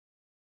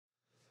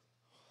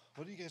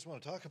What do you guys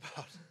want to talk about?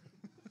 How's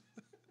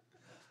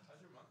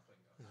your month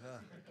been going?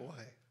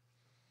 Boy.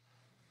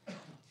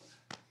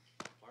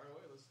 Fire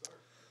away, let's start.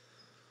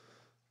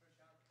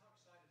 Coach, how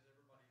excited is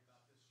everybody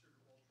about this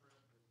Sugar Bowl trip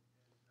and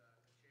a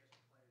chance to play a team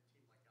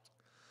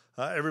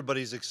like Alabama?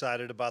 Everybody's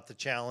excited about the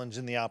challenge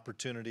and the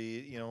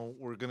opportunity. You know,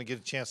 we're going to get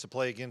a chance to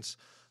play against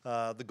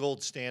the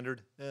gold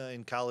standard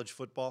in college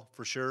football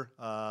for sure.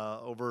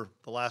 Over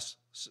the last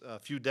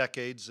few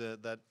decades,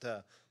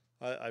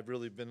 I've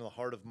really been in the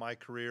heart of my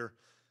career.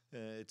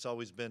 It's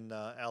always been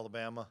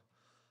Alabama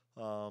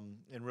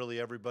and really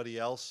everybody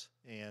else.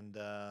 And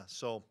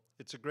so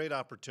it's a great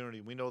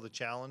opportunity. We know the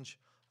challenge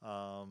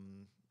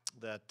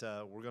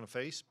that we're going to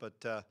face, but,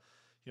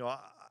 you know,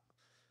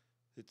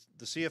 it's,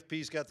 the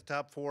CFP's got the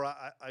top four.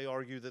 I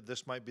argue that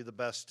this might be the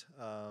best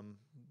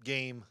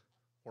game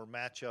or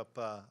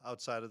matchup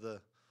outside of the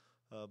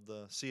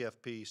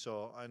CFP.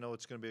 So I know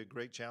it's going to be a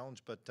great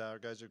challenge, but our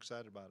guys are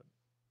excited about it.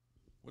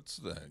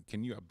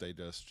 Can you update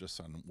us just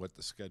on what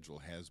the schedule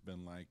has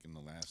been like in the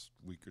last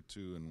week or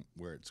two and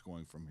where it's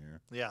going from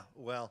here? Yeah,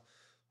 well,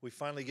 we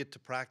finally get to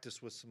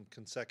practice with some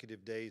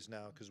consecutive days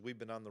now because we've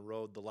been on the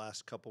road the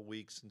last couple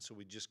weeks, and so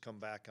we just come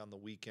back on the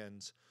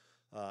weekends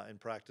and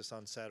practice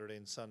on Saturday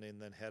and Sunday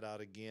and then head out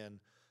again.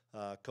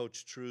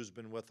 Coach True's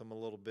been with them a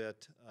little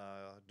bit,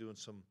 doing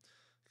some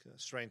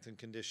strength and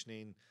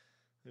conditioning.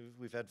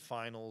 We've had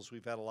finals.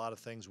 We've had a lot of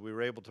things. We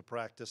were able to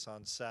practice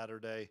on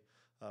Saturday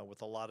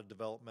with a lot of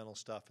developmental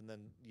stuff. And then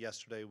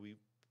yesterday we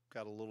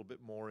got a little bit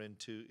more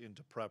into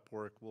prep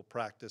work. We'll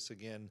practice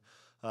again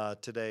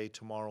today,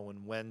 tomorrow,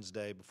 and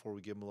Wednesday before we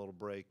give them a little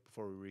break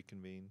before we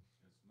reconvene.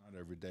 It's not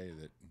every day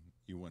that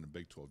you win a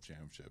Big 12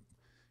 championship.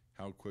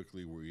 How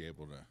quickly were you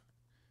able to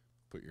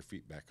put your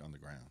feet back on the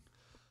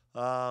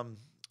ground?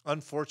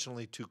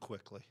 Unfortunately, too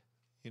quickly.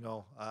 You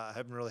know, I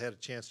haven't really had a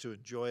chance to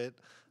enjoy it.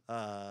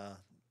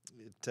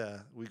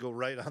 We go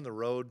right on the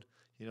road.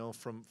 You know,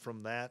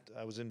 from that,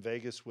 I was in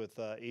Vegas with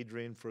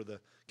Adrian for the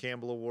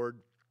Campbell Award,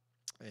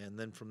 and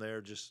then from there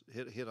just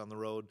hit on the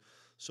road.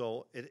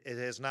 So it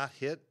has not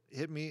hit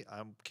me.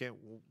 I can't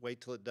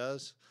wait till it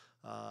does,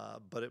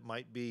 but it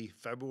might be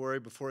February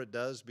before it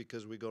does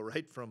because we go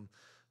right from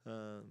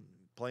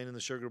playing in the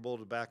Sugar Bowl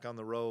to back on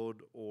the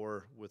road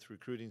or with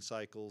recruiting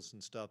cycles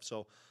and stuff.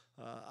 So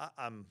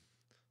I'm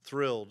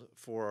thrilled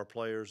for our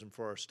players and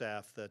for our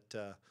staff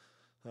that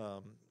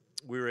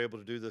we were able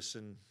to do this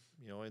in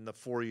the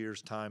 4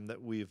 years' time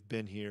that we've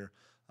been here.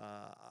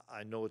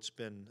 I know it's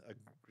been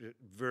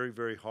very,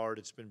 very hard.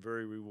 It's been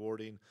very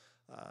rewarding.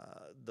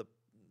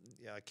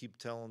 I keep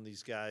telling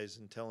these guys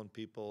and telling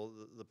people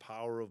the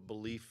power of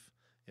belief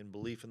in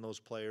those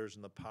players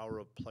and the power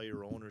of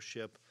player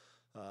ownership.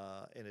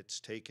 And it's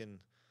taken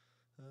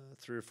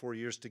 3 or 4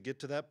 years to get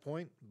to that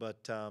point.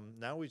 But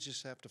now we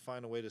just have to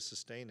find a way to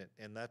sustain it.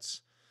 And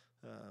that's,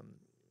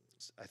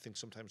 I think,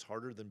 sometimes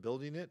harder than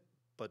building it,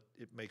 but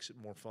it makes it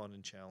more fun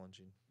and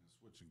challenging.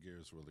 Switching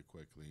gears really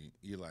quickly,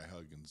 Eli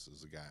Huggins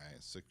is a guy, a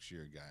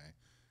 6-year guy,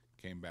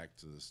 came back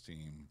to this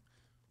team.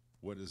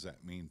 What does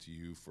that mean to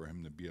you for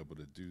him to be able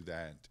to do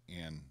that,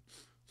 and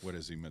what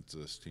has he meant to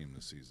this team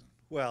this season?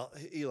 Well,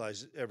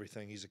 Eli's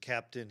everything. He's a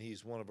captain.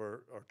 He's one of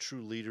our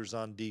true leaders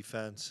on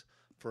defense.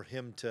 For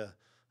him to,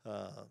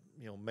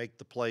 make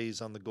the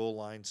plays on the goal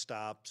line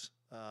stops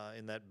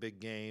in that big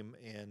game,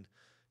 and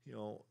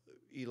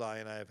Eli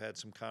and I have had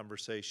some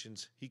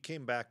conversations. He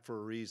came back for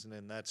a reason,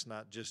 and that's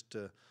not just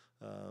to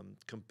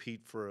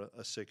compete for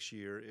a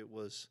 6-year. It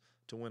was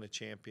to win a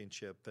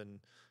championship. And,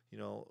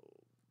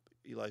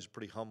 Eli's a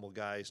pretty humble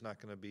guy. He's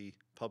not going to be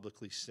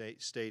publicly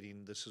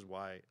stating this is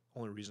why,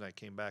 only reason I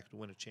came back to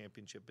win a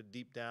championship. But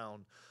deep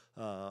down,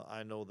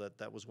 I know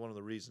that was one of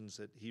the reasons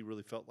that he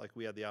really felt like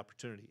we had the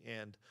opportunity.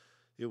 And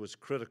it was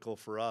critical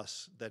for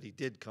us that he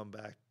did come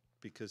back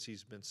because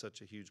he's been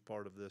such a huge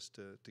part of this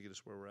to get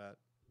us where we're at.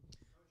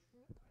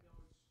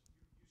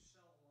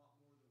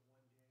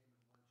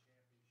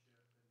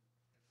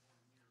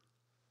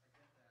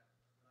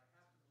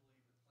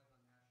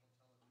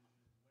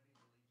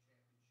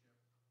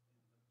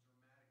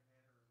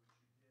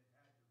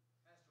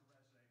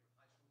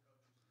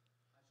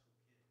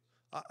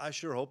 I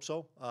sure hope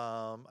so.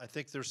 I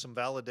think there's some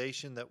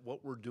validation that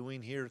what we're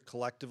doing here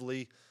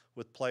collectively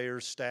with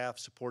players, staff,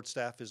 support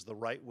staff is the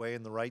right way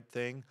and the right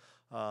thing.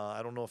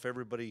 I don't know if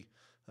everybody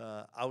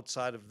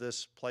outside of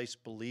this place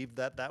believed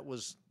that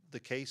was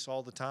the case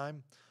all the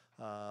time,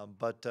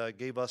 but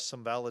gave us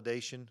some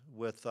validation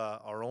with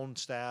our own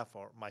staff,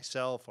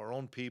 myself, our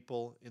own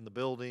people in the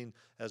building,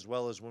 as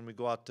well as when we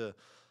go out to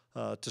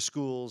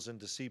schools and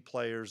to see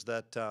players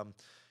that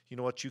you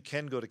know what, you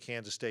can go to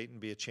Kansas State and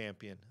be a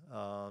champion.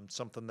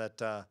 Something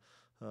that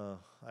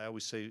I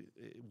always say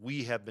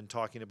we have been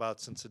talking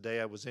about since the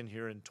day I was in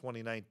here in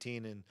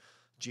 2019 and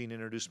Gene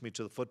introduced me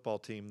to the football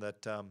team,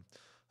 that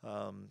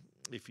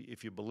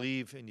if you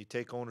believe and you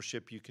take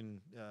ownership, you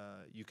can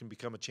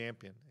become a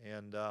champion.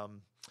 And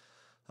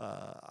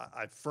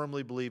I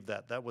firmly believe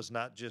that was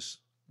not just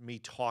me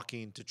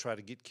talking to try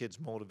to get kids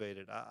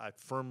motivated. I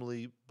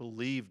firmly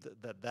believed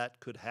that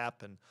could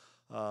happen.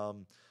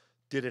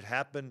 Did it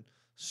happen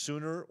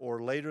sooner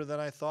or later than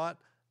I thought.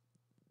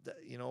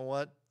 You know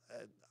what?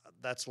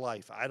 That's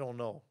life. I don't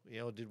know.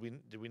 Did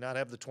we not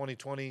have the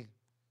 2020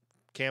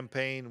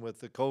 campaign with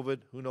the COVID?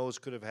 Who knows?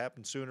 Could have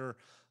happened sooner.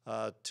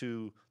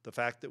 To the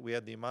fact that we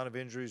had the amount of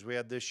injuries we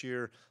had this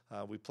year,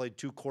 we played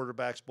 2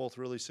 quarterbacks, both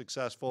really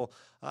successful.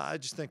 I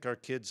just think our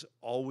kids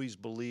always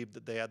believed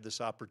that they had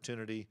this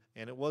opportunity,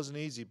 and it wasn't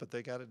easy, but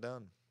they got it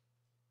done.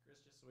 Chris,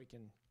 just so we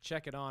can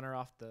check it on or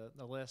off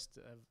the list,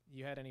 have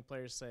you had any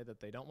players say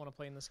that they don't want to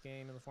play in this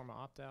game in the form of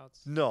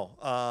opt-outs? No,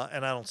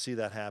 and I don't see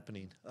that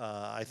happening.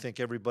 I think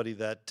everybody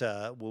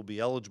that will be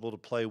eligible to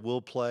play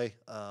will play.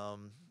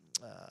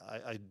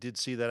 I did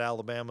see that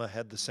Alabama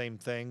had the same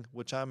thing,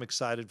 which I'm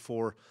excited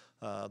for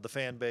the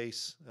fan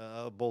base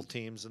of both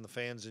teams and the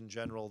fans in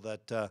general.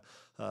 That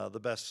the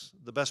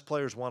best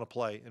players want to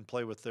play and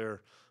play with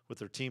their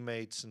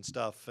teammates and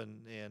stuff.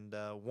 And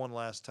one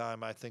last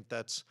time, I think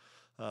that's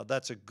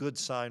a good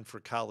sign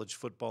for college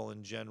football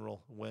in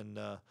general when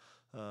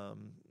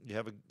you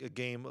have a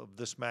game of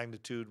this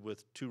magnitude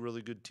with 2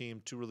 really good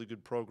teams, 2 really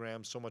good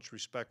programs. So much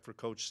respect for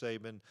Coach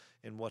Saban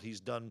and what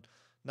he's done,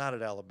 not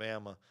at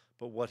Alabama,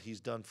 but what he's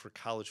done for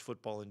college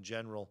football in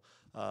general,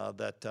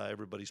 that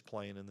everybody's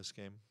playing in this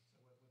game.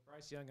 With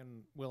Bryce Young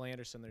and Will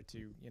Anderson, they're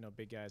 2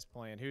 big guys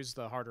playing. Who's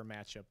the harder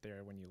matchup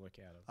there when you look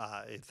at them?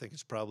 I think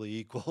it's probably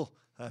equal.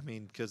 I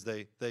mean, because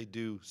they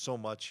do so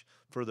much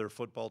for their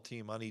football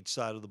team on each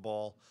side of the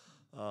ball.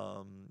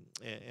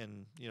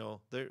 And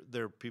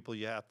they're people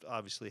you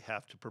obviously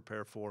have to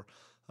prepare for.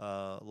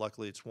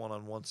 Luckily, it's one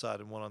on one side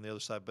and one on the other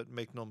side. But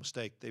make no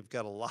mistake, they've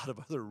got a lot of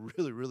other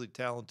really, really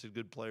talented,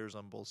 good players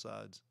on both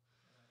sides.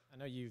 I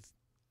know you've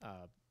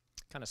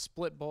kind of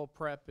split bowl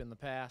prep in the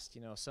past,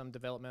 some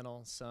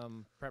developmental,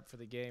 some prep for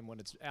the game. When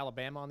it's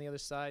Alabama on the other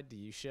side, do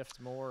you shift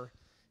more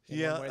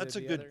in one way that's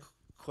than a the good other?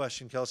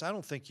 question, Kels. I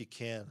don't think you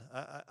can.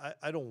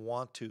 I don't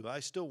want to. I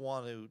still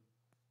want to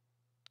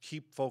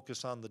keep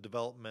focus on the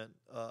development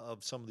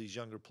of some of these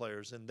younger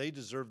players, and they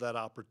deserve that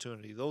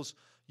opportunity. Those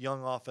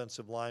young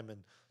offensive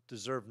linemen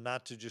deserve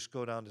not to just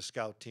go down to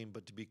scout team,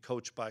 but to be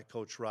coached by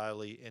Coach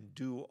Riley and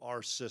do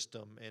our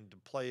system and to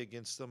play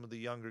against some of the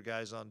younger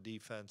guys on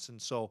defense.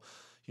 And so,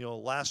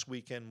 last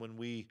weekend when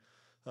we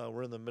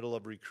were in the middle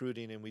of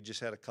recruiting and we just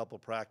had a couple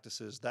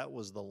practices, that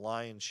was the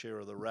lion's share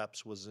of the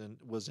reps was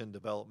in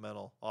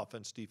developmental,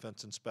 offense,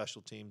 defense, and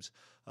special teams.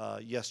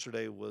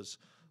 Yesterday was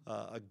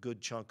a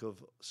good chunk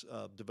of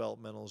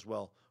developmental as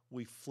well.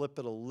 We flip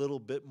it a little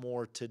bit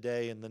more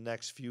today in the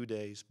next few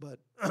days, but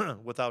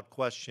without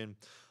question,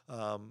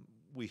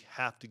 we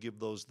have to give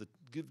those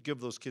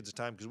kids a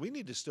time because we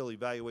need to still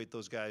evaluate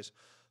those guys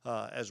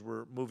as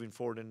we're moving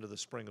forward into the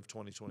spring of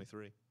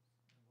 2023.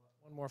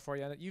 One more for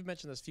you. You've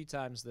mentioned this a few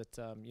times that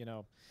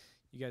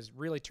you guys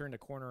really turned a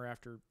corner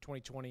after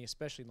 2020,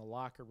 especially in the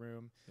locker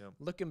room. Yep.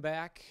 Looking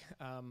back,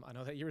 I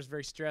know that year was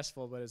very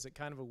stressful, but is it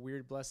kind of a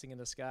weird blessing in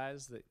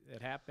disguise that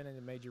it happened and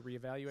it made you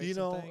reevaluate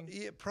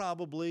something?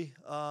 Probably.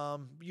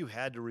 You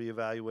had to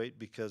reevaluate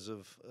because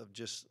of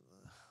just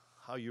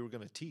how you were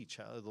going to teach,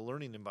 how the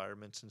learning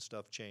environments and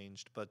stuff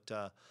changed. But,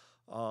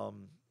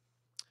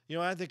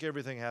 I think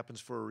everything happens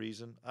for a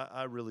reason.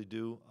 I really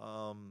do.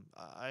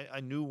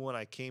 I knew when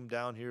I came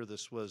down here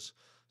this was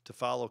to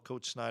follow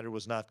Coach Snyder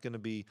was not going to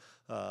be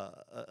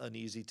an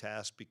easy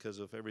task because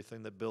of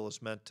everything that Bill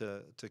has meant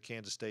to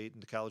Kansas State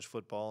and to college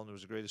football, and it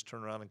was the greatest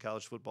turnaround in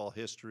college football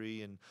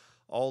history, and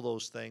all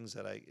those things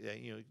that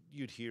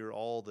you'd hear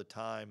all the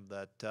time.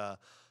 That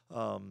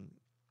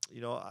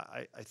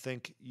I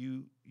think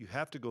you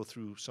have to go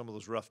through some of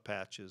those rough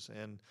patches,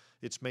 and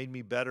it's made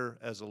me better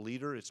as a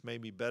leader. It's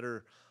made me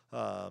better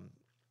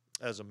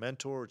as a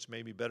mentor. It's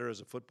made me better as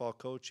a football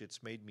coach.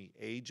 It's made me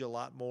age a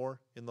lot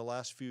more in the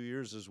last few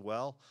years as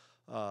well.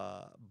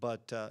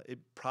 But it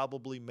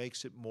probably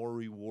makes it more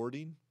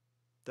rewarding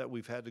that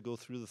we've had to go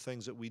through the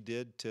things that we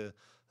did to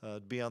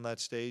be on that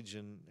stage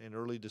in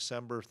early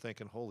December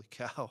thinking, holy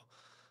cow,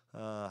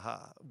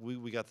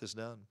 we got this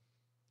done.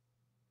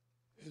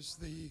 Have you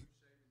had any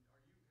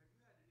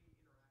interaction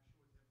with him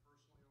personally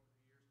over the years?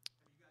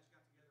 Have you guys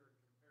got together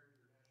and compared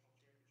your national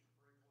championship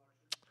ring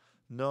collection?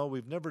 No,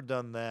 we've never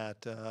done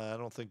that. I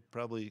don't think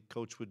probably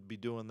Coach would be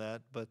doing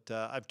that, but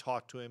I've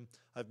talked to him.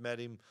 I've met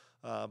him,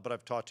 but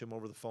I've talked to him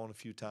over the phone a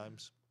few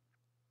times.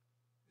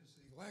 Is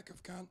the lack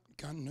of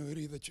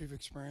continuity that you've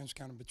experienced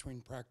kind of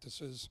between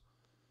practices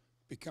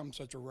become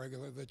such a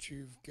regular that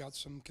you've got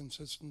some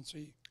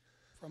consistency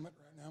from it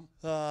right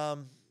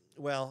now?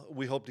 Well,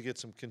 we hope to get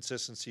some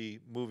consistency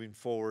moving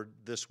forward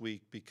this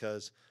week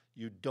because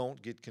you don't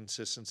get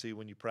consistency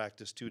when you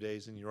practice 2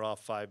 days and you're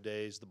off 5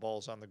 days. The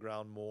ball's on the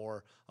ground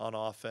more on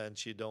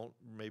offense. You don't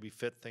maybe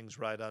fit things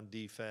right on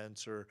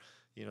defense, or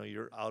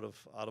you're out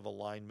of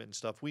alignment and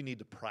stuff. We need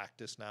to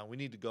practice now. We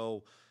need to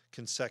go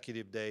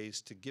consecutive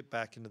days to get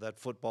back into that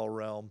football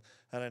realm.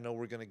 And I know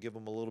we're going to give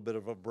them a little bit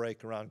of a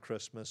break around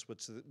Christmas,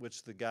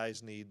 which the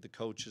guys need, the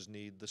coaches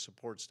need, the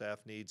support staff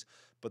needs.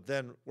 But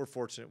then we're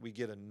fortunate we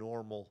get a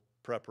normal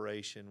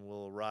preparation.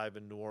 We'll arrive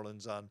in New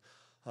Orleans on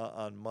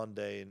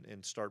Monday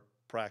and start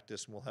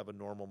practice, and we'll have a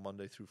normal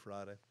Monday through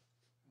Friday.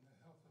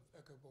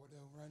 Echo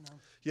Bordeaux right now.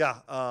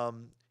 Yeah,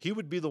 he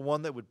would be the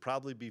one that would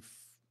probably be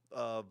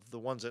the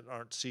ones that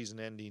aren't season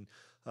ending.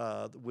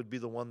 Would be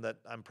the one that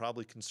I'm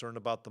probably concerned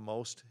about the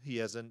most. He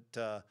hasn't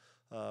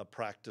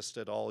practiced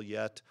at all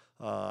yet.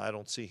 I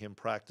don't see him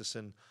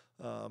practicing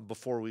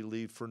before we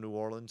leave for New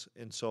Orleans,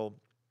 and so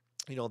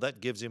that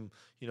gives him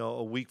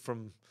a week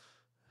from.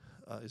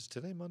 Is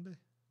today Monday?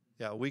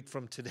 Yeah, a week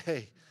from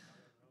today.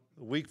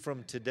 A week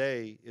from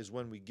today is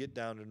when we get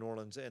down to New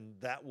Orleans, and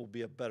that will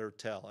be a better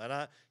tell.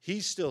 And he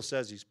still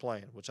says he's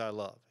playing, which I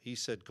love. He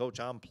said, "Coach,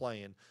 I'm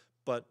playing,"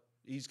 but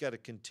he's got to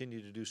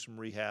continue to do some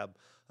rehab,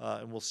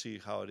 and we'll see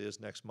how it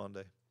is next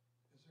Monday.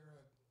 Is there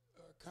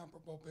a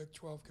comparable Big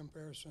 12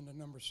 comparison to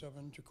number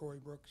 7,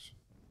 Ja'Cory Brooks?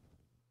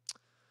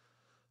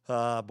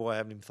 Boy, I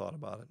haven't even thought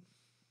about it.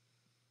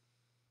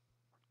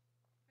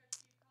 Coach,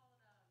 do you call it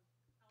Alabama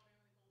the gold standard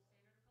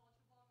of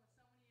college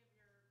football with so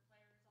many of your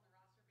players on the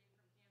roster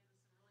being from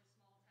Kansas and really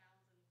small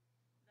towns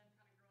and them kind of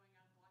growing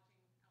up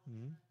watching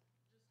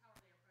Alabama? Just how are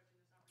they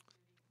approaching this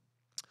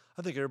opportunity?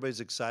 I think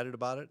everybody's excited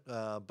about it,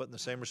 but in the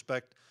same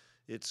respect,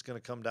 it's going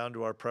to come down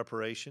to our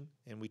preparation.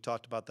 And we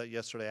talked about that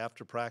yesterday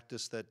after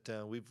practice,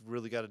 that we've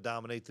really got to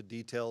dominate the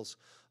details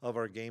of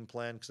our game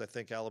plan, because I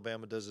think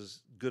Alabama does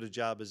as good a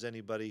job as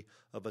anybody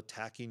of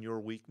attacking your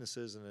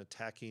weaknesses and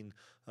attacking,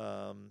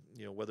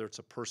 whether it's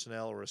a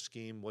personnel or a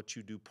scheme, what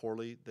you do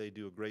poorly. They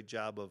do a great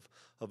job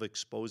of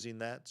exposing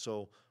that.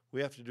 So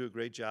we have to do a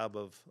great job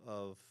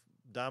of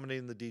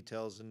dominating the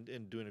details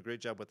and doing a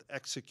great job with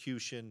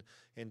execution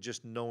and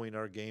just knowing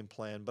our game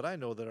plan. But I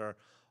know that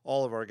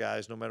all of our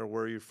guys, no matter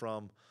where you're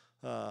from,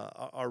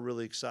 are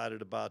really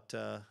excited about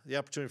the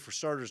opportunity for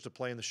starters to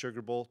play in the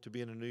Sugar Bowl, to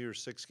be in a New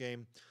Year's Six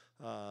game.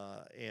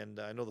 And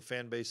I know the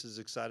fan base is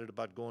excited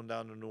about going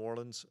down to New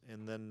Orleans,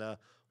 and then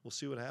we'll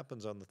see what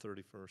happens on the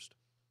 31st.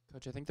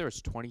 Coach, I think there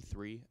was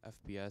 23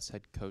 FBS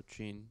head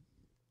coaching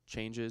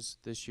changes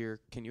this year.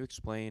 Can you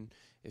explain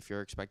if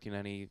you're expecting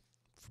any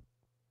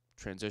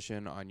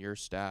transition on your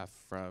staff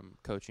from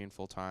coaching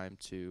full-time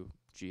to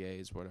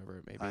GAs, whatever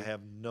it may be? I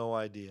have no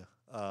idea.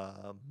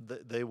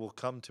 They will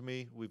come to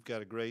me. We've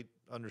got a great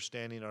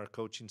understanding, our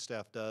coaching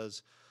staff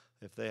does.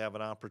 If they have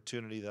an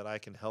opportunity that I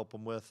can help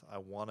them with, I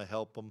want to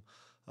help them.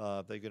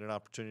 If they get an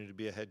opportunity to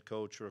be a head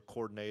coach or a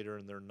coordinator,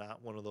 and they're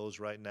not one of those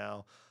right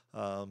now,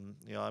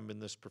 I'm in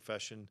this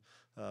profession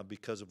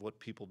because of what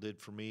people did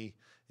for me,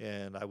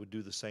 and I would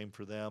do the same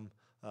for them.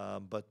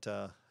 But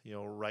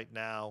right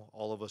now,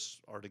 all of us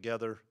are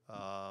together.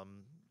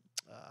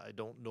 I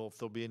don't know if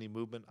there'll be any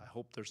movement. I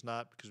hope there's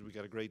not, because we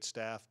got a great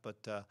staff.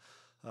 But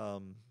I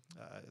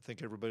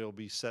think everybody will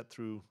be set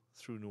through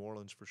New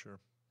Orleans for sure.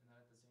 And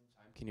at the same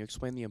time, can you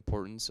explain the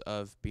importance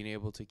of being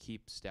able to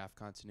keep staff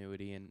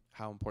continuity and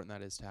how important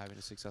that is to having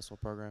a successful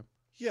program?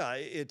 Yeah,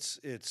 it's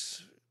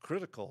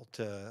critical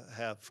to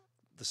have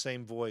the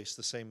same voice,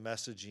 the same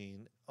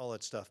messaging, all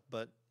that stuff.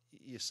 But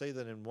you say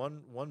that in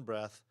one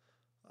breath,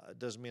 it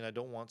doesn't mean I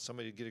don't want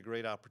somebody to get a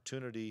great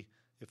opportunity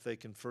if they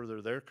can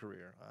further their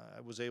career.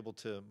 I was able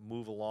to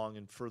move along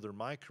and further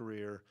my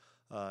career,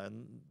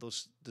 and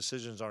those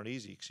decisions aren't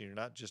easy, because you're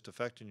not just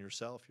affecting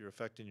yourself, you're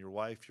affecting your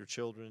wife, your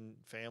children,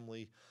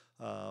 family.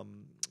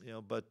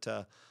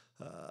 But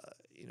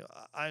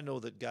I know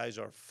that guys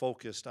are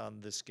focused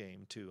on this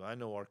game too. I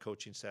know our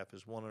coaching staff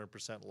is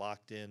 100%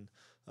 locked in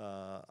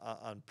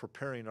on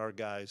preparing our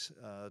guys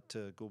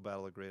to go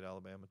battle a great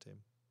Alabama team.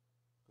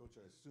 Coach,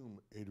 I assume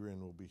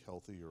Adrian will be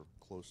healthy or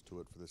close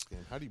to it for this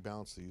game. How do you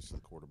balance the use of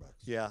the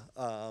quarterbacks? Yeah,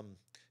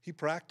 he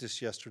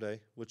practiced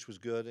yesterday, which was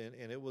good,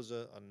 and it was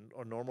a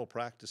normal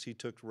practice. He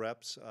took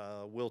reps.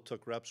 Will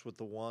took reps with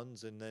the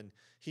ones, and then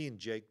he and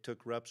Jake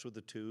took reps with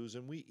the twos,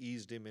 and we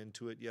eased him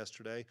into it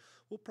yesterday.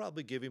 We'll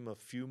probably give him a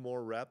few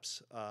more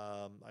reps.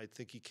 I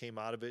think he came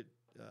out of it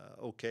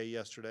okay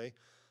yesterday.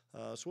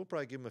 So we'll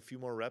probably give him a few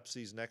more reps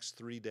these next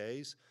 3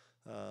 days.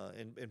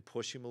 And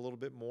push him a little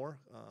bit more,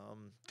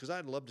 because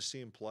I'd love to see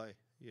him play.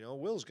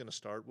 Will's going to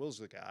start. Will's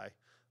the guy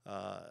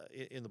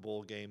in the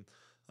bowl game.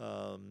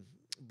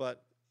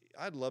 But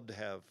I'd love to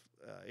have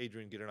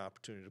Adrian get an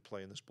opportunity to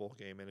play in this bowl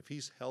game. And if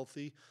he's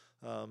healthy,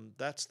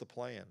 that's the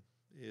plan,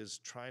 is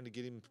trying to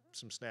get him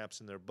some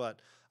snaps in there. But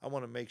I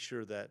want to make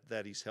sure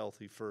that he's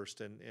healthy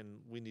first, and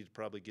we need to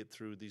probably get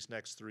through these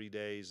next 3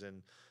 days,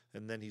 and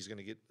then he's going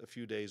to get a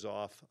few days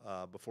off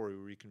before we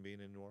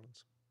reconvene in New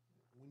Orleans.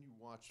 When you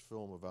watch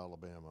film of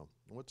Alabama,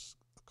 what's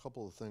a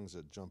couple of things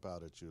that jump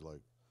out at you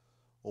like,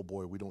 oh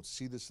boy, we don't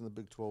see this in the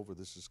Big 12, or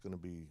this is going to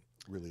be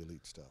really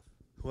elite stuff?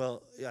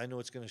 Well, yeah, I know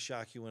it's going to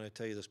shock you when I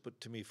tell you this, but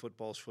to me,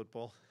 football is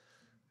football,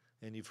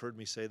 and you've heard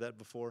me say that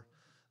before.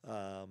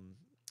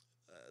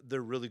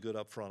 They're really good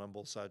up front on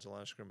both sides of the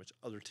line of scrimmage.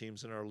 Other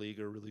teams in our league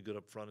are really good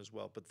up front as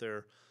well, but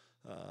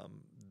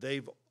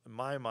they've, in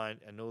my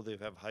mind, I know they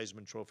have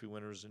Heisman Trophy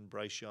winners in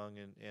Bryce Young,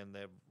 and they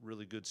have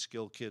really good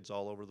skill kids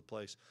all over the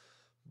place.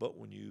 But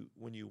when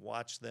you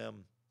watch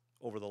them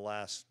over the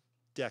last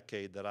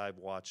decade that I've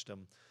watched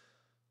them,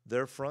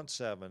 their front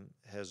seven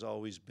has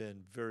always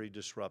been very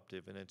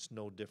disruptive, and it's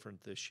no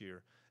different this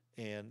year.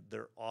 And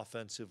their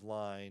offensive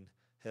line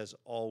has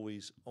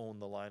always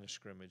owned the line of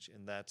scrimmage,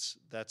 and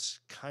that's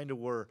kind of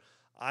where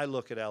I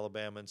look at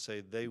Alabama and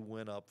say they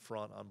win up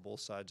front on both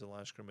sides of the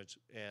line of scrimmage,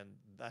 and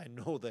I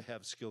know they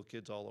have skilled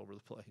kids all over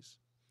the place.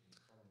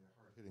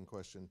 Hard-hitting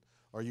question.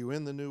 Are you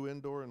in the new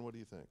indoor, and what do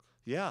you think?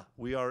 Yeah,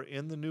 we are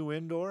in the new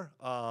indoor.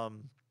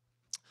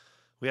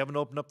 We haven't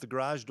opened up the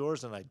garage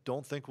doors, and I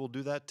don't think we'll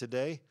do that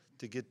today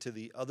to get to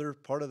the other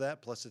part of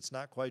that. Plus, it's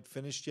not quite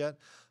finished yet.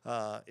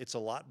 It's a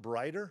lot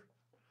brighter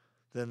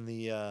than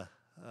the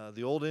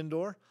old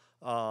indoor.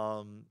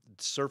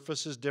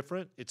 Surface is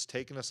different. It's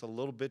taken us a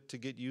little bit to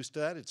get used to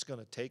that. It's going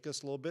to take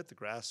us a little bit. The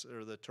grass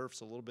or the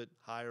turf's a little bit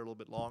higher, a little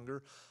bit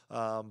longer.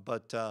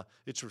 But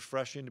it's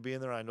refreshing to be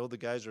in there. I know the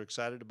guys are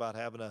excited about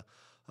having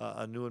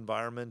a new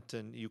environment,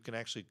 and you can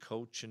actually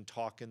coach and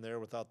talk in there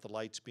without the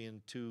lights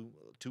being too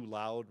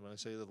loud. When I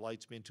say the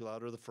lights being too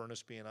loud or the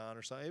furnace being on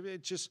or something,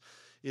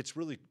 it's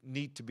really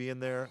neat to be in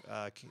there.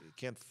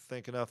 Can't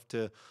thank enough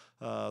to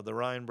the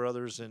Ryan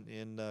brothers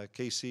in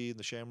KC and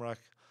the Shamrock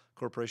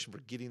Corporation for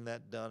getting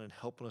that done and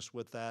helping us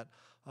with that,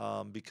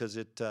 because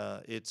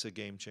it's a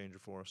game changer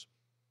for us.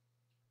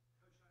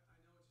 Coach, I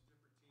know it's a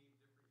different team,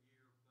 different year,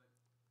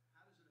 but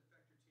how does it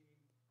affect your team?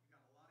 You've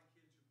got a lot of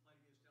kids who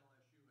played against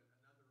LSU,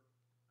 another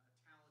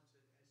talented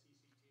SEC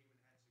team, and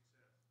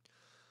had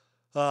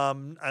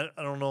success.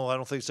 I don't know. I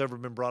don't think it's ever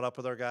been brought up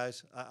with our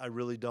guys. I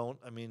really don't.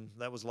 I mean,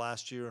 that was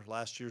last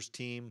year's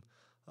team.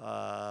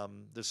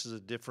 This is a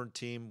different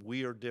team.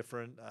 We are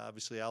different.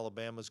 Obviously,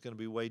 Alabama's going to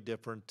be way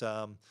different.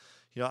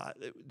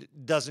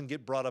 It doesn't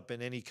get brought up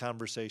in any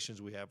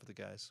conversations we have with the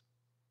guys.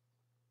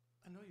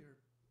 I know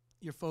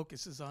your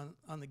focus is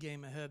on the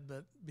game ahead,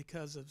 but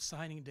because of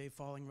signing day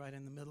falling right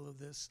in the middle of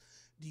this,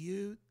 do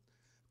you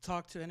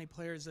talk to any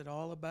players at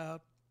all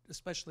about,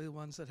 especially the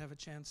ones that have a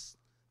chance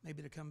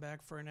maybe to come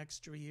back for an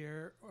extra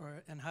year,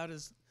 and how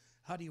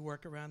do you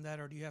work around that,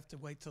 or do you have to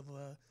wait till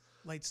the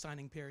late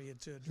signing period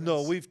to address?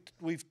 No,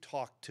 we've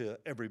talked to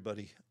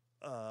everybody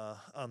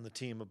on the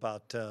team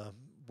about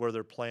where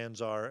their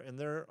plans are, and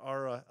there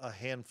are a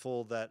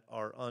handful that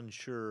are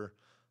unsure,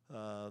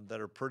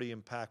 that are pretty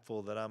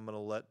impactful, that I'm going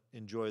to let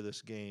enjoy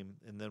this game,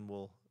 and then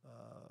we'll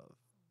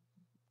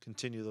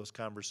continue those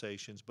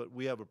conversations. But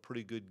we have a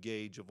pretty good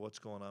gauge of what's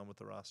going on with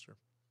the roster.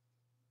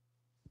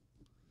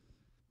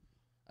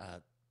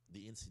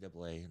 The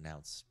NCAA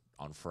announced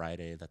on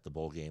Friday that the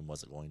bowl game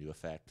wasn't going to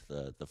affect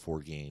the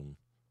 4-game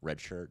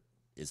redshirt.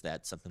 Is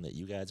that something that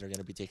you guys are going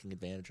to be taking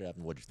advantage of?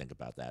 And what do you think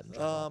about that in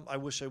general? I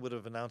wish I would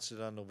have announced it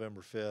on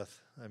November 5th.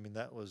 I mean,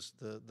 that was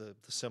the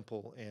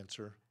simple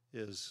answer,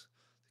 is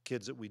the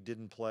kids that we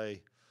didn't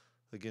play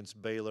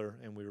against Baylor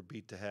and we were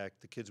beat to heck,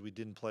 the kids we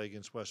didn't play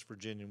against West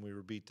Virginia and we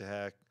were beat to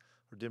heck,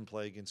 or didn't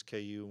play against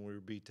KU and we were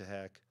beat to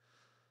heck,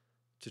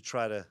 to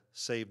try to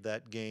save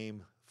that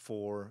game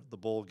for the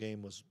bowl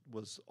game was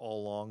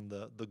all along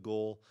the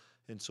goal.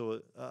 And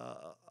so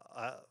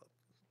a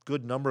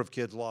good number of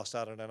kids lost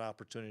out on an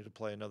opportunity to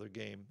play another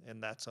game,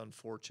 and that's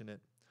unfortunate.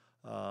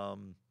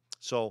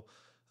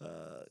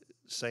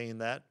 Saying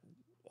that,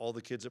 all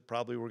the kids that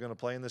probably were going to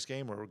play in this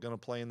game were going to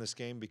play in this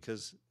game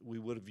because we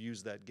would have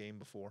used that game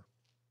before.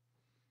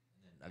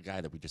 A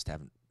guy that we just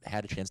haven't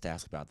had a chance to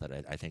ask about that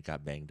I think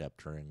got banged up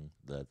during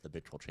the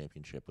Big 12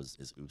 championship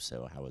is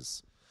Uso. How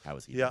is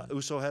he Yeah, doing?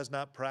 Uso has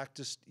not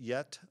practiced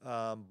yet,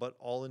 but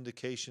all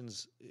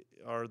indications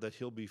are that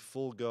he'll be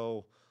full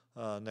go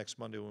next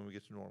Monday when we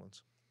get to New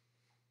Orleans.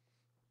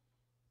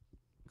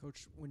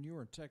 Coach, when you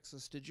were in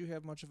Texas, did you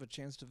have much of a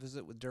chance to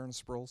visit with Darren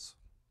Sproles?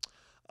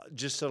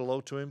 Just said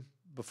hello to him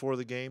before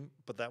the game,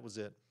 but that was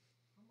it.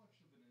 How much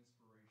of an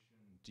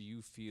inspiration do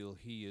you feel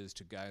he is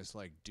to guys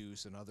like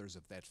Deuce and others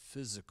of that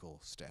physical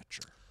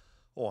stature?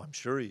 Oh, I'm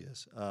sure he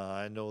is.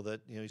 I know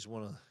that he's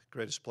one of the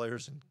greatest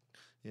players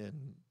in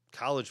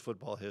college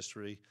football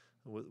history,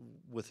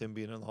 with him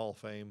being in the Hall of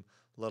Fame,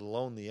 let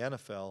alone the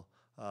NFL.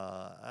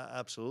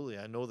 Absolutely.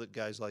 I know that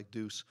guys like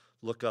Deuce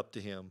look up to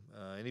him.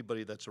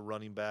 Anybody that's a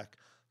running back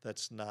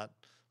that's not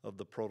of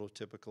the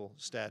prototypical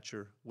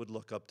stature would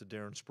look up to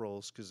Darren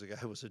Sproles, because the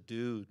guy was a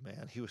dude,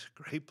 man. He was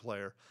a great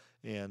player.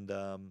 And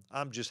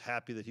I'm just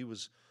happy that he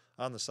was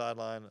on the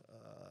sideline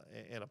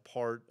and a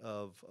part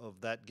of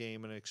that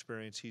game and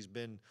experience. He's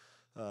been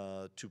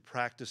to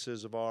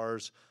practices of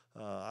ours.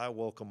 I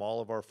welcome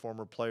all of our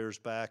former players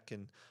back,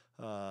 and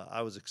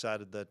I was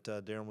excited that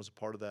Darren was a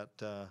part of that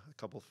a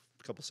couple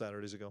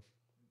Saturdays ago.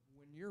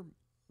 When you're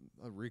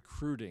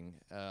recruiting,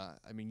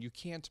 I mean, you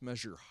can't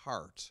measure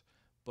heart,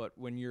 but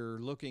when you're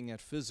looking at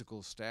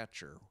physical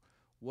stature,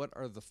 what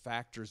are the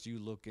factors you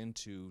look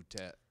into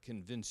to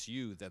convince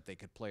you that they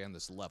could play on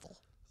this level?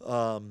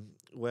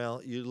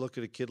 Well, you look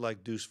at a kid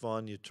like Deuce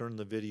Vaughn, you turn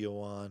the video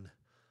on,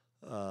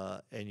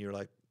 and you're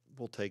like,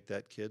 we'll take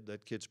that kid.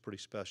 That kid's pretty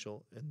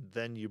special. And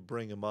then you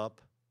bring him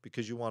up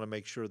because you want to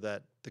make sure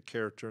that the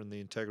character and the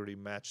integrity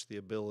match the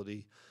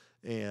ability,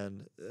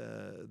 and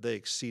they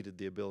exceeded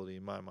the ability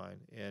in my mind.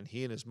 And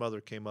he and his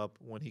mother came up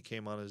when he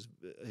came on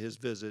his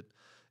visit,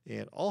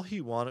 and all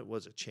he wanted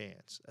was a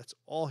chance. That's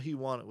all he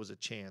wanted, was a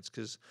chance,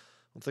 because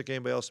I don't think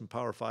anybody else in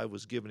Power 5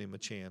 was giving him a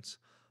chance.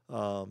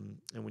 And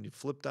when you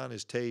flipped on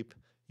his tape,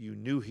 you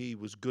knew he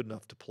was good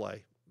enough to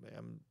play,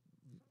 no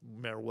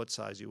matter what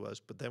size he was.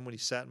 But then when he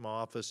sat in my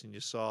office and you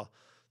saw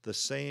the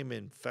same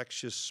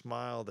infectious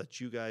smile that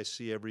you guys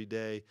see every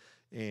day,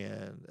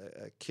 and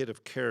a kid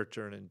of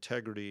character and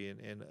integrity,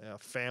 and a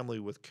family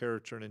with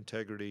character and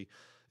integrity,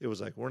 it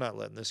was like, we're not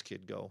letting this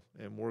kid go,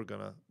 and we're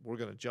gonna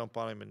jump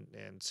on him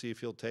and see if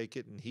he'll take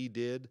it, and he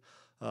did.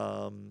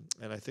 And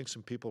I think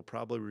some people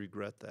probably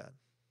regret that.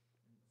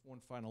 One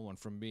final one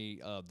from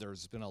me.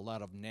 There's been a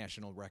lot of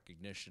national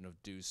recognition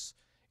of Deuce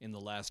in the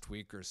last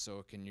week or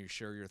so. Can you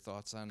share your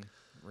thoughts on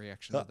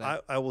reaction to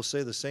that? I will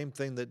say the same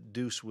thing that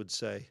Deuce would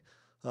say.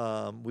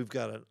 We've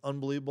got an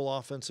unbelievable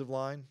offensive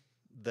line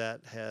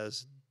that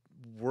has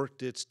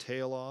worked its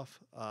tail off,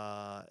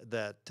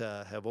 that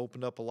have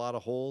opened up a lot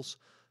of holes.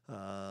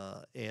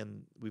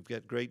 And we've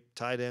got great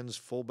tight ends,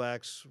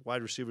 fullbacks,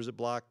 wide receivers that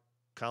block.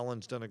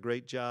 Colin's done a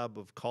great job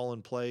of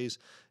calling plays,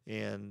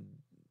 and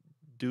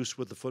Deuce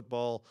with the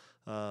football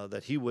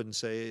that he wouldn't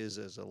say is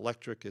as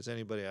electric as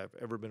anybody I've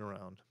ever been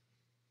around.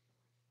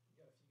 You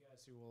got a few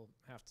guys who will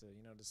have to,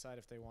 decide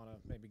if they want to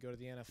maybe go to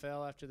the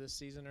NFL after this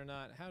season or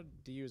not. How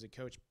do you, as a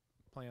coach,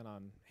 plan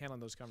on handling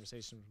those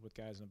conversations with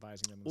guys and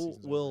advising them when the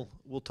season's over?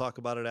 We'll talk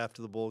about it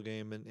after the bowl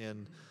game,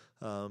 and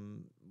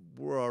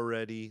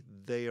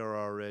they are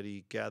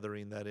already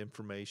gathering that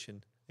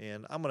information,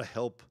 and I'm going to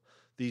help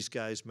these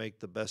guys make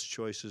the best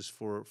choices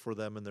for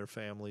them and their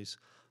families.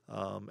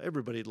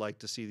 Everybody'd like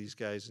to see these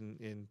guys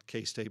in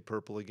K-State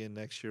purple again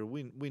next year.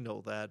 We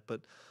know that,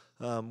 but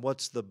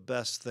what's the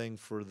best thing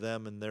for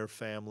them and their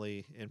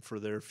family and for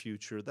their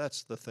future?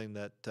 That's the thing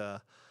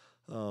that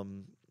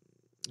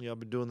I've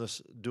been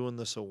doing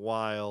this a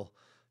while,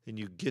 and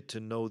you get to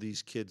know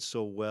these kids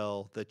so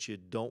well that you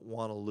don't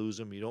want to lose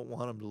them. You don't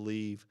want them to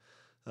leave,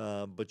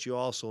 but you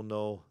also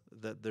know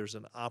that there's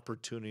an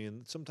opportunity,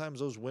 and sometimes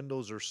those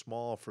windows are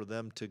small for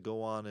them to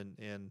go on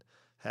and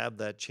have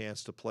that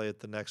chance to play at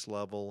the next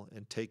level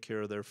and take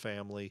care of their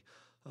family.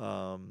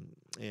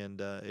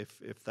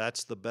 If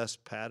that's the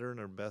best pattern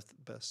or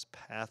best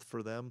path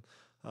for them,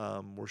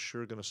 we're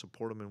sure going to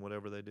support them in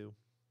whatever they do.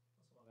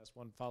 That's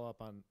one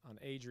follow-up on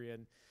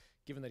Adrian.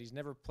 Given that he's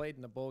never played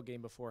in a bowl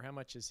game before, how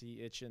much is he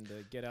itching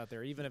to get out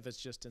there, even if it's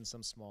just in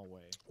some small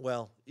way?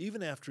 Well,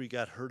 even after he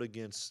got hurt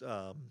against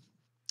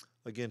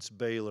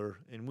Baylor,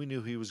 and we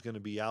knew he was going to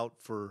be out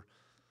for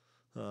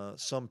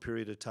some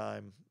period of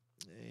time,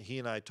 he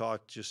and I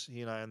talked,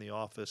 he and I in the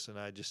office, and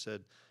I just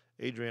said,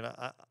 Adrian,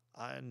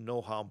 I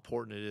know how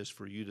important it is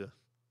for you to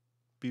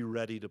be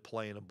ready to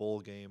play in a bowl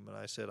game. And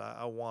I said,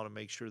 I want to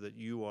make sure that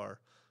you are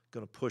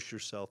going to push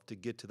yourself to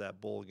get to that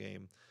bowl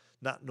game,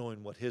 not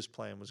knowing what his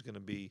plan was going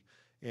to be.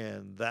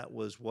 And that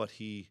was what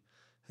he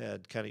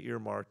had kind of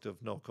earmarked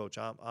of, no, Coach,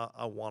 I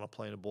want to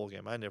play in a bowl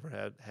game. I never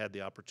had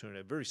the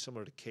opportunity. Very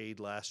similar to Cade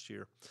last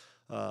year,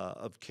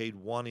 of Cade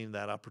wanting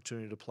that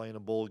opportunity to play in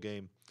a bowl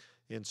game.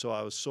 And so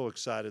I was so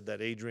excited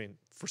that Adrian,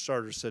 for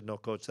starters, said, no,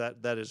 Coach,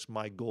 that is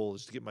my goal,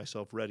 is to get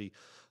myself ready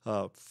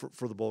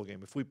for the bowl game.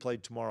 If we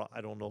played tomorrow,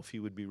 I don't know if he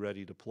would be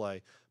ready to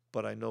play.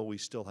 But I know we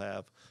still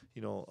have,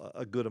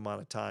 a good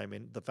amount of time.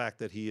 And the fact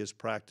that he is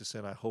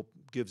practicing, I hope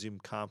gives him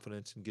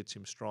confidence and gets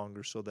him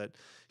stronger so that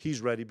he's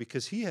ready,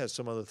 because he has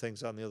some other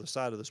things on the other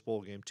side of this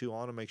bowl game too. I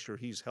want to make sure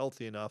he's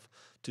healthy enough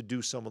to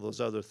do some of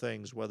those other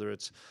things, whether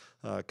it's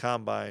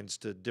combines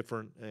to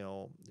different,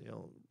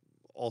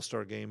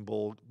 all-star game,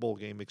 bowl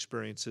game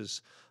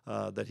experiences,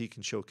 that he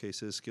can showcase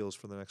his skills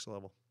for the next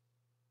level.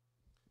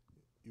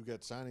 You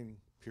got signing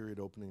period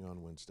opening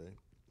on Wednesday.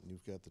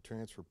 You've got the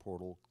transfer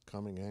portal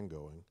coming and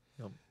going.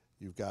 Yep.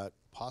 You've got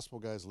possible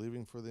guys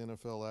leaving for the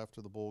NFL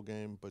after the bowl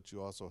game, but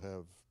you also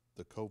have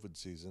the COVID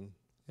season.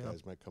 Yep.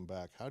 Guys might come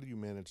back. How do you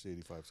manage the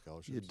 85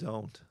 scholarships? You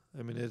don't.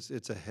 I mean,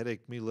 it's a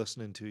headache me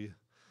listening to you.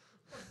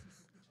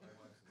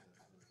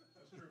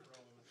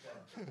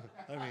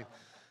 I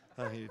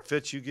mean,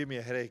 Fitz, you give me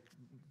a headache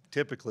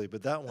typically,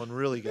 but that one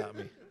really got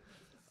me.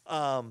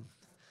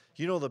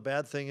 The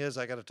bad thing is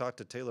I got to talk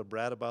to Taylor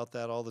Brad about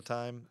that all the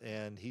time,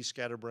 and he's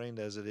scatterbrained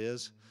as it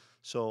is. Mm-hmm.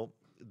 So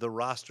the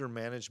roster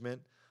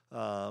management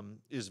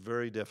is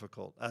very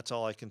difficult. That's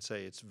all I can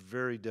say. It's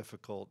very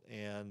difficult.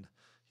 And,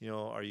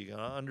 are you going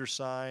to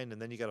undersign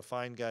and then you got to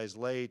find guys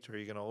late? Or are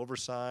you going to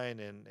oversign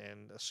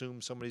and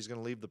assume somebody's going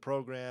to leave the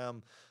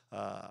program?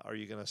 Are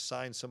you going to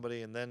sign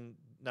somebody and then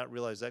not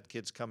realize that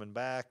kid's coming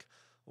back,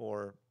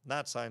 or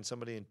not sign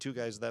somebody and two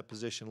guys at that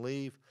position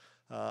leave?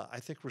 I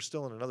think we're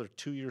still in another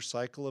 2-year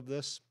cycle of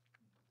this,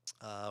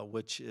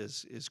 which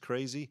is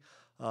crazy.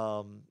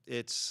 I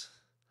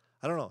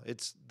don't know.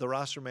 The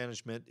roster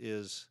management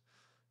is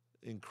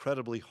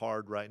incredibly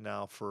hard right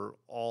now for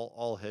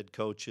all head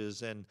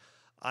coaches, and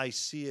I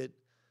see it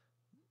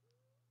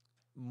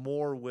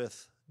more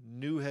with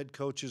new head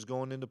coaches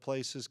going into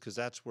places, because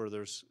that's where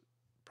there's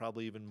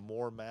probably even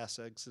more mass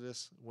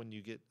exodus when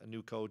you get a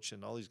new coach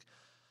and all these.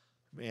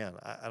 Man,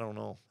 I don't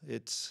know.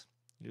 It's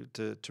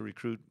to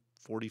recruit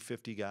 40,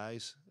 50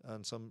 guys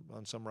on some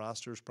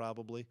rosters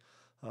probably.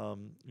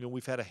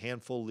 We've had a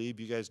handful leave.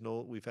 You guys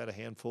know we've had a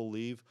handful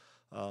leave.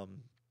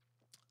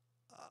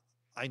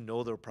 I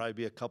know there'll probably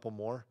be a couple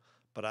more,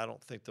 but I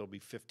don't think there'll be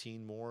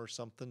 15 more or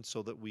something,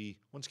 so that we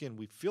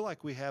feel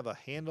like we have a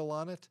handle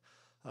on it,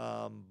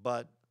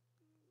 but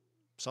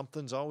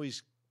something's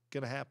always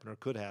going to happen or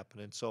could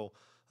happen. And so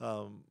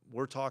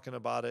we're talking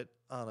about it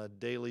on a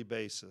daily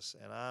basis,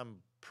 and I'm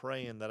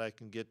praying that I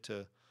can get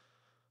to,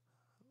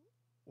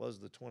 was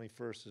the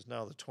 21st, is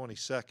now the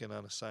 22nd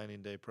on a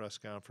signing day press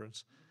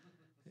conference,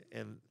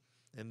 and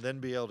then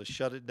be able to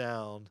shut it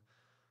down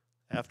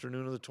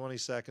afternoon of the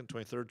 22nd,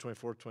 23rd,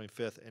 24th,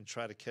 25th, and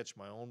try to catch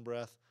my own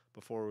breath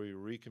before we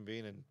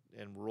reconvene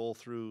and roll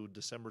through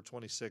December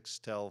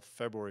 26th till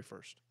February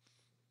 1st.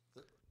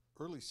 The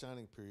early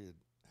signing period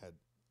had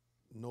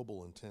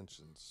noble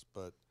intentions,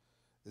 but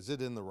is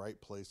it in the right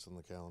place on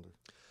the calendar?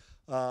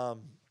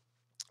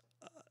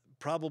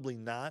 Probably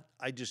not.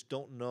 I just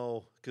don't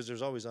know, because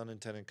there's always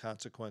unintended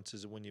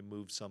consequences when you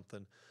move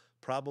something.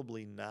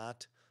 Probably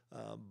not.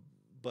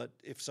 But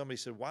if somebody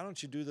said, why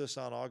don't you do this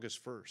on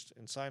August 1st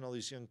and sign all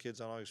these young kids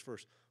on August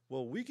 1st?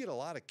 Well, we get a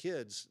lot of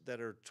kids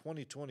that are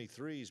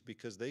 2023s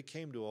because they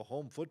came to a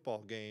home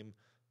football game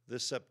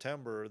this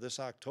September or this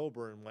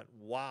October and went,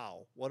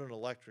 wow, what an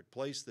electric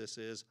place this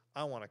is.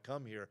 I want to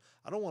come here.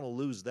 I don't want to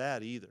lose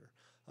that either.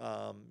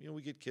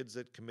 We get kids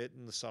that commit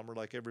in the summer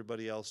like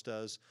everybody else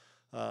does.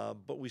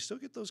 But we still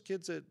get those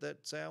kids that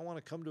say, I want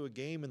to come to a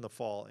game in the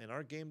fall. In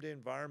our game day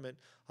environment,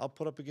 I'll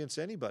put up against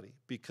anybody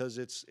because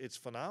it's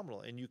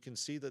phenomenal. And you can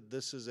see that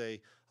this is a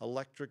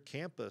electric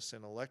campus,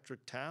 an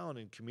electric town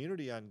and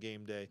community on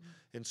game day.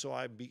 Mm-hmm. And so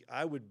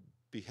I would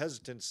be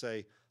hesitant to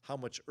say how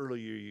much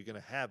earlier you're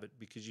going to have it,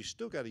 because you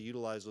still got to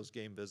utilize those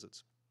game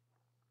visits.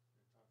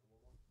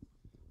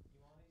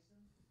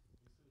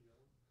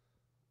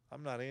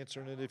 I'm not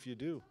answering it if you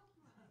do.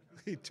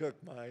 He took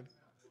mine.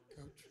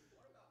 Coach.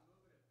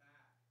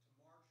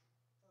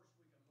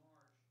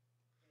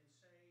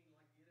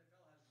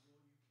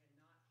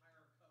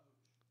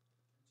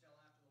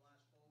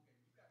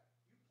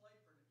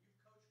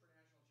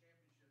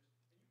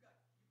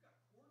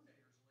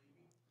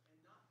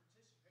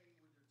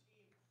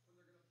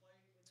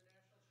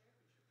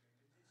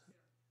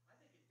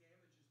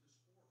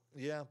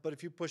 Yeah, but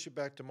if you push it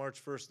back to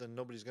March 1st, then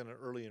nobody's going to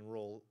early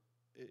enroll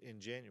in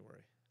January.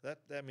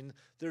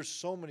 There's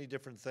so many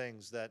different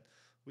things that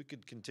we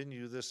could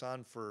continue this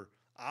on for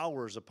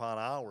hours upon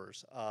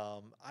hours.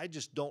 I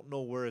just don't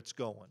know where it's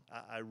going.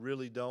 I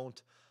really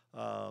don't.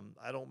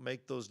 I don't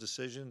make those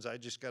decisions. I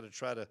just got to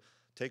try to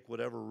take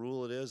whatever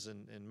rule it is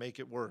and make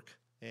it work.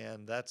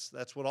 And that's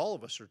what all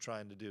of us are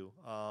trying to do.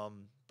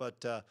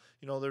 But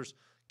there's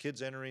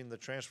kids entering the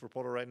transfer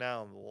portal right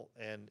now,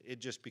 and it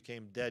just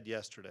became dead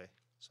yesterday.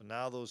 So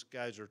now those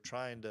guys are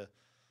trying to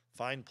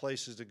find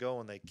places to go,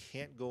 and they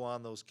can't go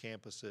on those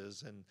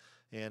campuses.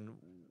 And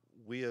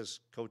we as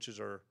coaches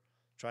are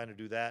trying to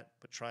do that,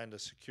 but trying to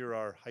secure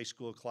our high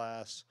school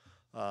class,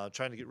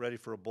 trying to get ready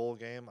for a bowl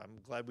game. I'm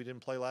glad we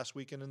didn't play last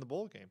weekend in the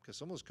bowl game, because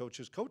some of those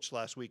coaches coached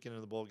last weekend in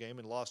the bowl game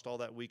and lost all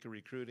that week of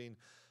recruiting.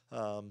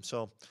 I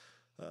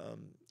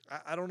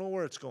don't know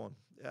where it's going.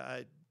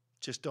 I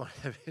just don't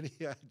have any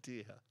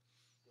idea.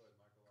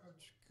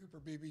 Coach Cooper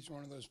Beebe's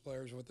one of those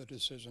players with a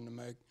decision to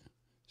make.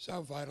 So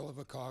how vital of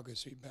a cog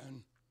has he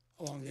been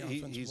along the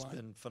offensive line? He's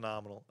been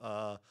phenomenal.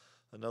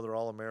 Another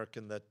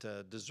All-American that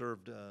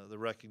deserved the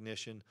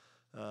recognition.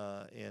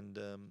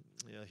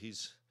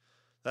 He's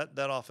that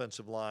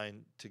offensive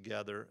line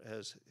together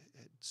has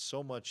had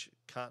so much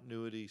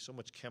continuity, so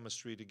much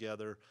chemistry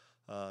together.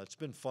 It's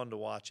been fun to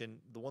watch. And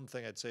the one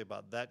thing I'd say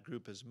about that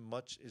group, as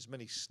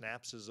many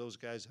snaps as those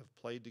guys have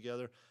played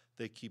together,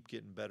 they keep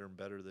getting better and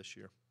better this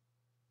year.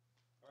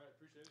 All right,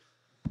 appreciate it.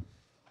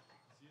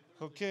 See you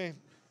Thursday. Okay.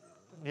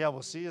 Yeah,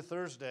 we'll see you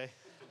Thursday.